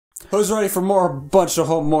Who's ready for more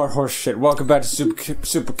more horse shit? Welcome back to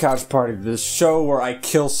Super Couch Party, the show where I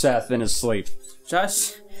kill Seth in his sleep.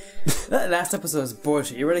 Josh, that last episode was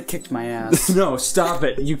bullshit. You already kicked my ass. No, stop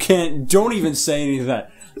it. You can't. Don't even say any of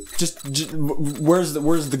that. Just where's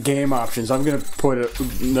the game options? I'm gonna put it.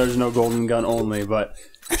 There's no golden gun only, but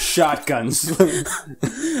shotguns.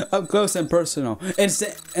 Up close and personal.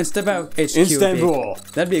 Instead of HQ. Istanbul.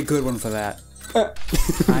 That'd be a good one for that.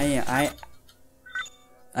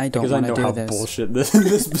 I don't want to do this. Because I know how bullshit this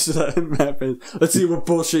map is. Let's see what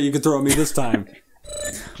bullshit you can throw at me this time.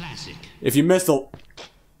 Classic. If you missed the...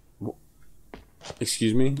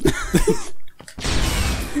 Excuse me?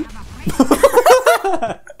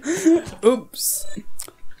 Oops.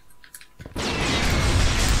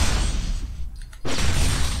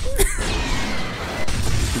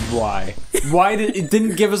 Why? Why did it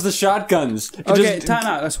didn't give us the shotguns? Okay, time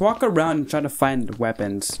out. Let's walk around and try to find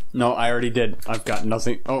weapons. No, I already did. I've got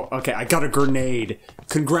nothing. Oh, okay. I got a grenade.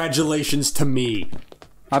 Congratulations to me.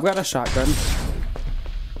 I've got a shotgun.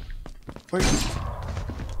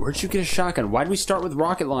 Where'd you get a shotgun? Why'd we start with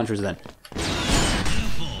rocket launchers then? Player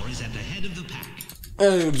 4 is at the head of the pack.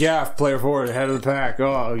 Oh, yeah. Player 4 head of the pack.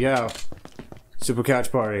 Oh, yeah. Super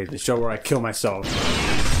Couch Party, the show where I kill myself.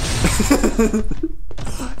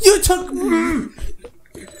 You took...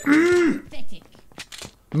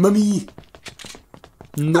 Mummy.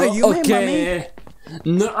 No, are you okay. My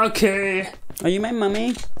mummy? No, okay. Are you my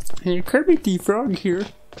mummy? Hey, Kermit the Frog here.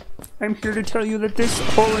 I'm here to tell you that this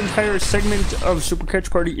whole entire segment of Super Couch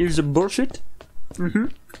Party is bullshit.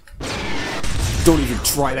 Don't even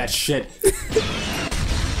try that shit.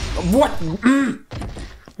 What?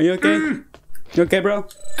 Are you okay? You okay, bro?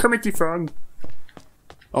 Kermit the Frog.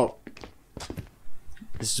 Oh.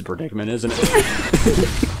 This is a predicament, isn't it?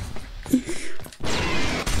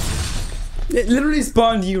 It literally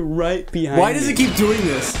spawned you right behind Why does it keep doing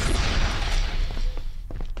this?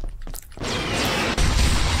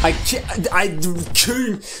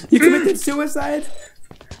 You committed suicide?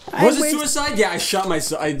 Was it suicide? Yeah, I shot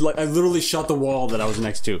myself. I literally shot the wall that I was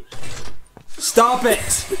next to. Stop it!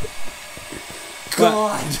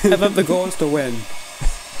 God! I thought the goal is to win.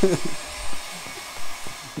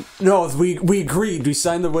 No, we agreed. We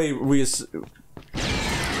signed the waiver. We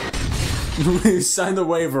signed the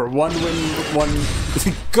waiver. One win, one.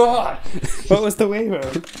 God! What was the waiver?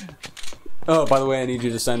 Oh, by the way, I need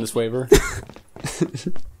you to sign this waiver.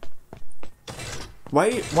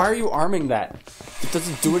 Why are you arming that? It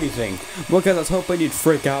doesn't do anything. Well, because I was hoping you'd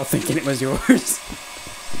freak out thinking it was yours.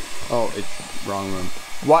 Oh, it's wrong room.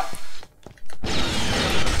 What?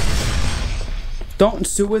 Don't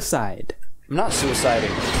suicide. I'm not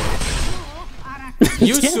suiciding.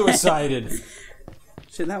 You suicided.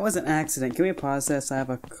 Shit, that was an accident. Can we pause this? I have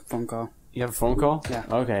a phone call. You have a phone call? Yeah.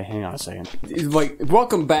 Okay, hang on a second. Like,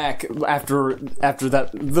 welcome back after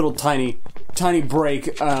that little tiny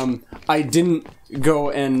break. I didn't go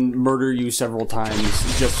and murder you several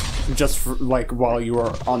times just for, like, while you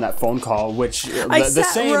were on that phone call, which the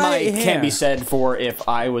same right can be said for if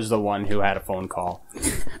I was the one who had a phone call.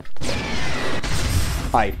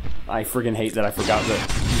 I friggin' hate that I forgot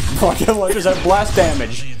that rocket launchers have blast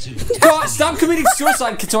damage. God, stop committing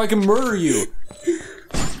suicide so I can murder you.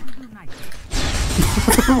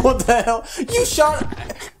 What the hell? You shot...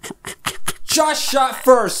 Josh shot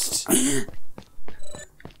first!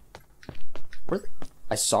 Where?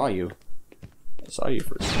 I saw you. I saw you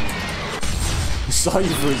first. I saw you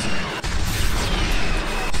first.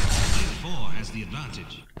 Player 4 has the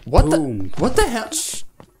advantage. What Boom. What the hell?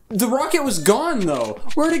 The rocket was gone, though.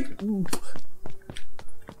 Where'd it...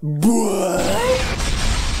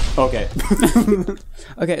 Okay.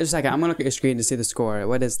 Okay, just a second. I'm gonna look at your screen to see the score.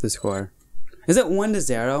 What is the score? Is it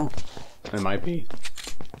 1-0? It might be.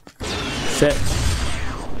 Shit.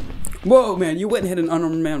 Whoa, man! You wouldn't hit an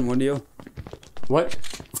unarmed man, would you? What?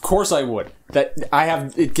 Of course I would. That I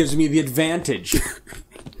have. It gives me the advantage.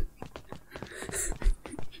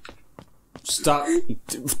 Stop.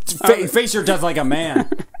 Face your death like a man.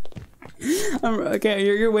 Okay,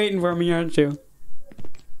 you're waiting for me, aren't you?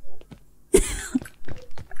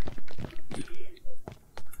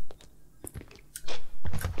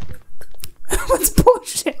 What's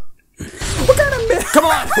bullshit? What kind of Come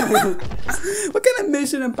on! what kind of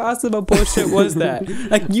Mission Impossible bullshit was that?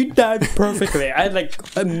 Like, you died perfectly. I had like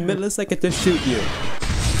a millisecond to shoot you,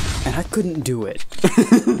 and I couldn't do it.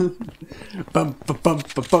 Bum bum bum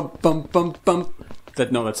bum bum bum bum.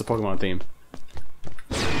 No, that's the Pokemon theme.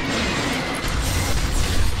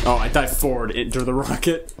 Oh, I dive forward into the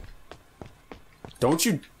rocket. Don't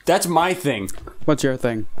you? That's my thing. What's your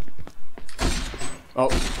thing? Oh.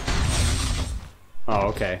 Oh,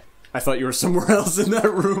 okay. I thought you were somewhere else in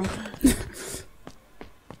that room.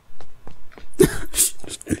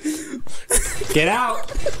 Get out!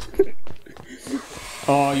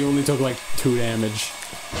 Oh, you only took like 2 damage.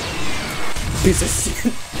 Piece of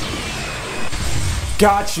shit.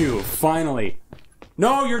 Got you, finally.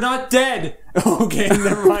 No, you're not dead! Okay,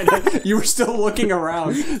 never mind. You were still looking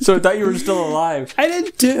around, so I thought you were still alive. I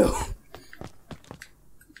didn't do.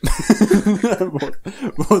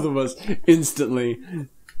 Both of us instantly.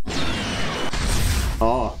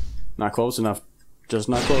 Oh, not close enough. Just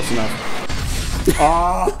not close enough.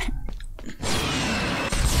 Ah!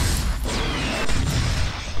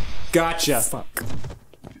 Gotcha. Fuck.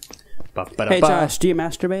 Ba-ba-da-ba. Hey Josh, do you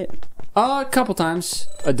masturbate? A couple times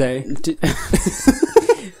a day.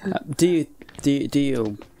 Do you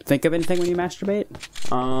think of anything when you masturbate?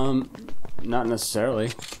 Not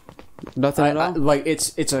necessarily. Nothing at all. Like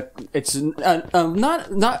it's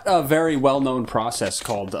not a very well known process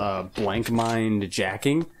called blank mind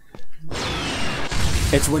jacking.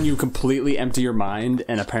 It's when you completely empty your mind,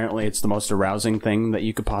 and apparently it's the most arousing thing that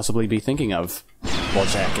you could possibly be thinking of while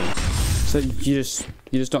jacking. So you just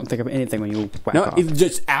don't think of anything when you whack off. It's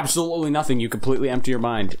just absolutely nothing. You completely empty your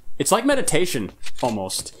mind. It's like meditation,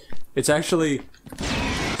 almost. It's actually...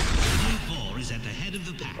 Four is at the head of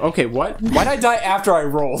the pack. Okay, what? Why'd I die after I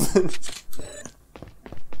rolled?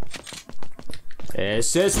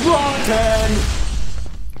 This is rotten!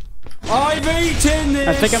 I've eaten this!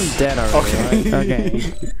 I think I'm dead already. Okay. Right?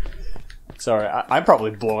 Okay. Sorry, I'm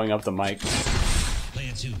probably blowing up the mic.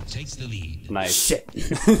 Player 2 takes the lead. Nice. Shit.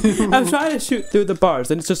 I'm trying to shoot through the bars,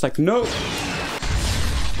 and it's just like, nope.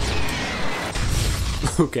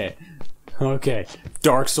 Okay. Okay.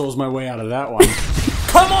 Dark Souls my way out of that one.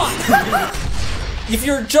 Come on! If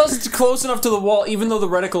you're just close enough to the wall, even though the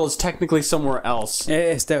reticle is technically somewhere else.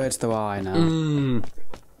 It still hits the wall, I know.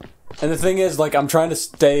 And the thing is, like, I'm trying to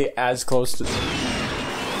stay as close to...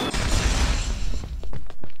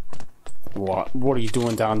 What are you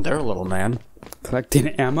doing down there, little man? Collecting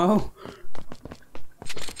ammo?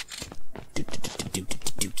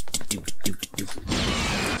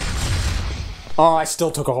 Oh, I still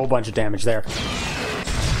took a whole bunch of damage there.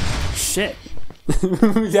 Shit.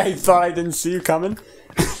 Yeah, you thought I didn't see you coming?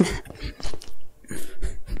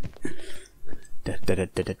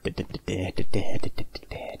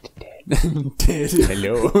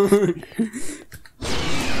 Hello.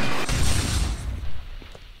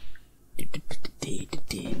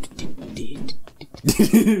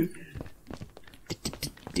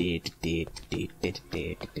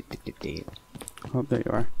 Oh, there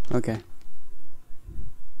you are. Okay.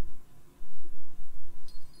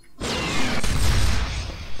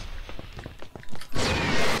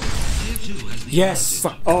 Yes.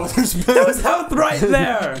 Oh, there's There was health right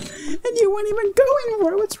there, and you weren't even going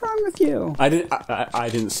for it. What's wrong with you? I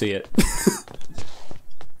didn't see it.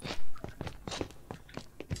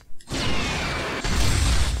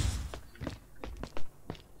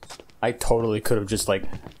 I totally could have just like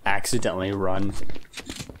accidentally run.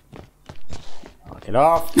 Knock it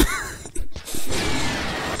off.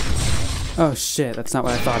 Oh shit, that's not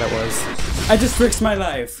what I thought it was. I just risked my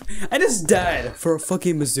life. I just died for a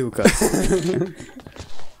fucking bazooka.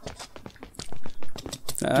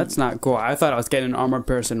 That's not cool. I thought I was getting an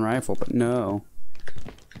armor-piercing rifle, but no.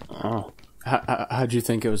 Oh. How'd you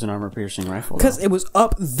think it was an armor-piercing rifle? Because it was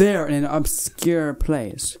up there in an obscure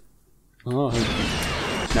place. Oh.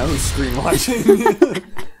 Now who's screen watching?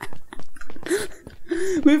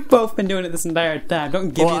 We've both been doing it this entire time. Don't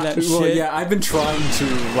give me that shit. Yeah, I've been trying to,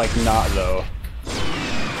 like, not, though.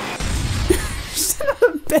 Son of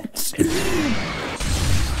a bitch.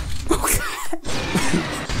 Oh, God.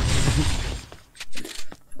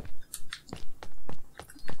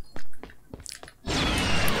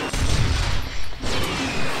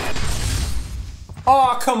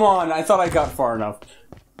 Oh, come on. I thought I got far enough.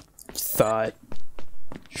 Thought.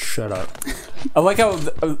 Shut up. I like how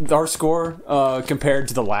our score compared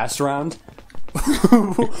to the last round,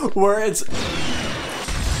 where it's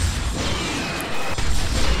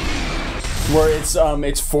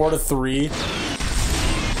 4-3.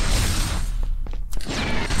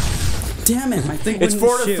 Damn it, my thing It's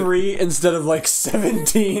wouldn't shoot. 4-3 instead of like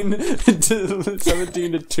 17 to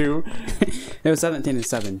 2. It was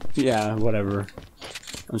 17-7. Yeah, whatever.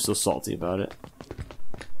 I'm still salty about it.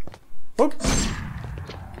 Whoops.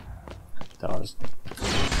 That was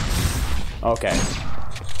okay.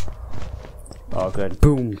 Oh, good.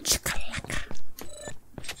 Boom.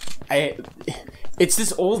 It's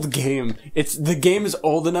this old game. The game is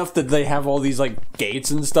old enough that they have all these like gates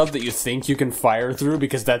and stuff that you think you can fire through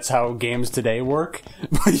because that's how games today work.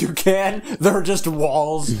 But you can't. They're just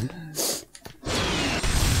walls.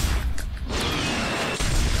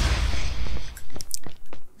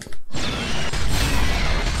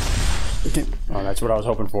 Oh, that's what I was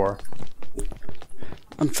hoping for.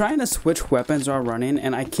 I'm trying to switch weapons while running,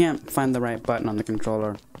 and I can't find the right button on the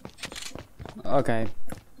controller. Okay.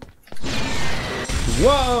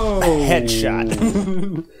 Whoa!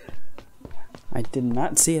 Headshot. I did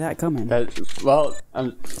not see that coming. Well,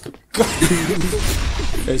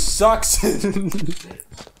 it sucks.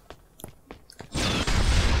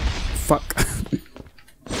 Fuck.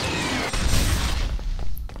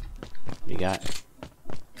 You got it.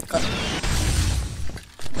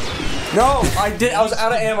 No, I was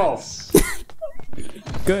out of ammo.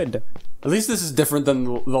 Good. At least this is different than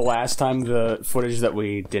the last time, the footage that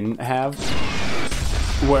we didn't have,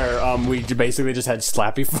 where we basically just had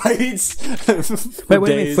slappy fights.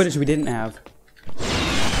 Wait, footage we didn't have.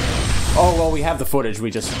 Oh well, we have the footage.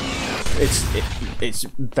 We just it's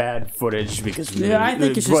bad footage because I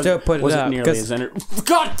think you should still put it wasn't up. Nearly as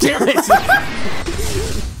God damn it!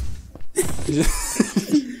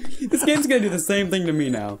 This game's gonna do the same thing to me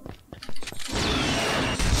now.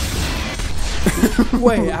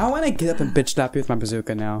 Wait, I want to get up and bitch slap you with my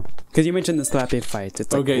bazooka now. Because you mentioned the slappy fights.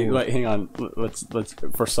 It's like, okay, ooh. like, hang on. Let's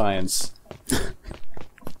for science.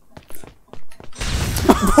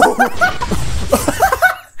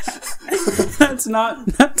 That's not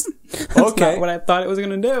Okay. not what I thought it was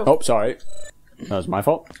gonna do. Oh, sorry. That was my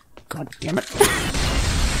fault. God damn it.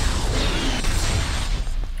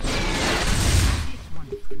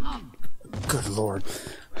 Good lord.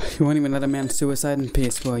 You won't even let a man suicide in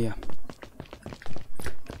peace, will you?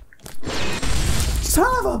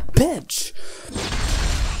 Son of a bitch!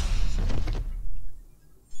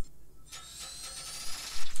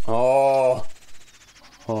 Oh.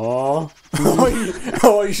 Oh.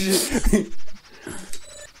 Oh, you should.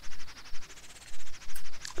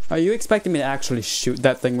 Are you expecting me to actually shoot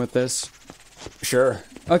that thing with this? Sure.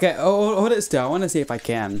 Okay, hold it still. I want to see if I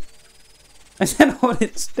can. I said hold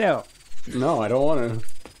it still. No, I don't want to.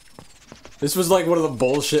 This was like one of the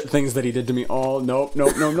bullshit things that he did to me. Oh, nope,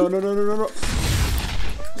 nope, no, no, no, no, no, no, no.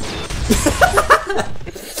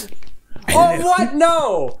 Oh, what?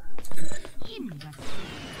 No!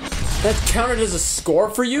 That counted as a score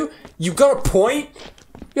for you? You got a point?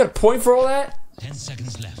 You got a point for all that? 10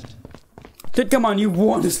 seconds left. Dude, come on, you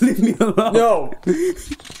won. Just leave me alone. No.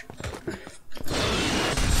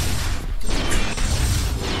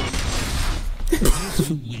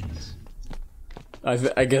 Who wins?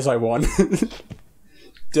 I guess I won.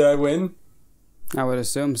 Did I win? I would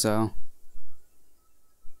assume so.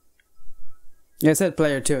 Yeah, it said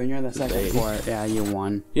player 2, and you're the second for it. Yeah, you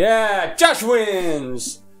won. Yeah, Josh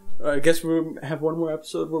wins! I guess we have one more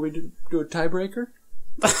episode where we do a tiebreaker?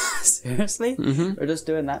 Seriously? Mm-hmm. We're just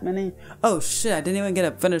doing that many? Oh shit, I didn't even get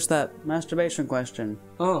to finish that masturbation question.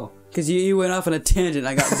 Oh. Because you went off on a tangent,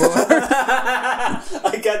 I got bored.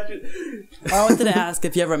 I got you. I wanted to ask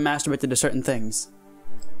if you ever masturbated to certain things.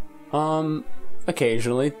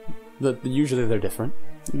 Occasionally. Usually they're different.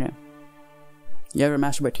 Yeah. You ever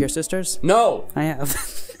masturbate to your sisters? No! I have.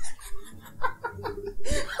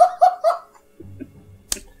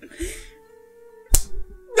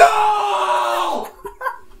 No!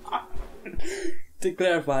 To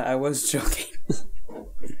clarify, I was joking.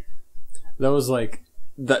 That was like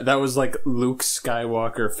Luke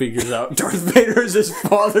Skywalker figures out Darth Vader is his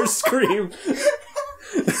father's scream.